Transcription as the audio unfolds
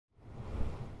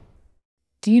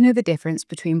Do you know the difference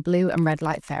between blue and red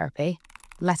light therapy?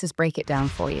 Let us break it down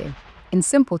for you. In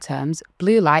simple terms,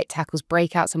 blue light tackles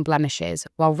breakouts and blemishes,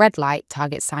 while red light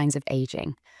targets signs of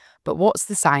aging. But what's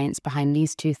the science behind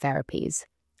these two therapies?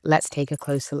 Let's take a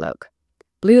closer look.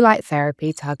 Blue light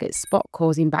therapy targets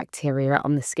spot-causing bacteria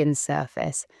on the skin's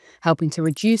surface, helping to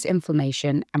reduce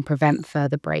inflammation and prevent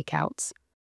further breakouts.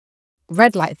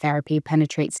 Red light therapy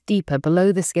penetrates deeper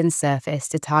below the skin's surface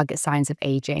to target signs of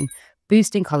aging,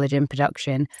 boosting collagen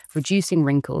production, reducing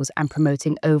wrinkles, and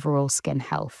promoting overall skin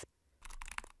health.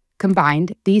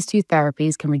 Combined, these two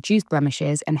therapies can reduce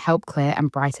blemishes and help clear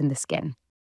and brighten the skin.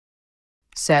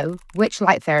 So, which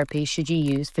light therapy should you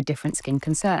use for different skin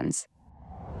concerns?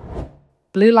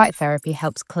 Blue light therapy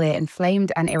helps clear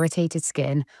inflamed and irritated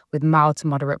skin with mild to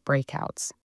moderate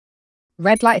breakouts.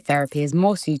 Red light therapy is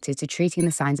more suited to treating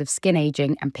the signs of skin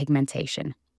aging and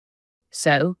pigmentation.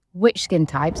 So, which skin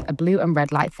types are blue and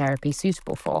red light therapy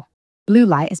suitable for? Blue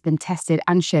light has been tested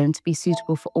and shown to be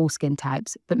suitable for all skin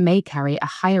types, but may carry a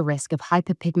higher risk of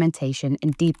hyperpigmentation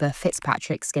in deeper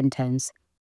Fitzpatrick skin tones.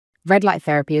 Red light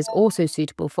therapy is also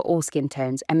suitable for all skin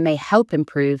tones and may help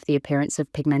improve the appearance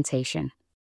of pigmentation.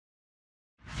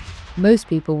 Most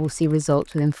people will see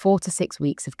results within 4 to 6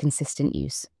 weeks of consistent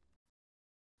use.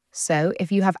 So,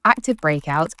 if you have active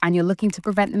breakouts and you're looking to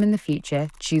prevent them in the future,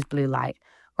 choose blue light.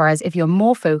 Whereas if you're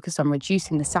more focused on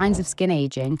reducing the signs of skin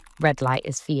aging, red light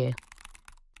is for you.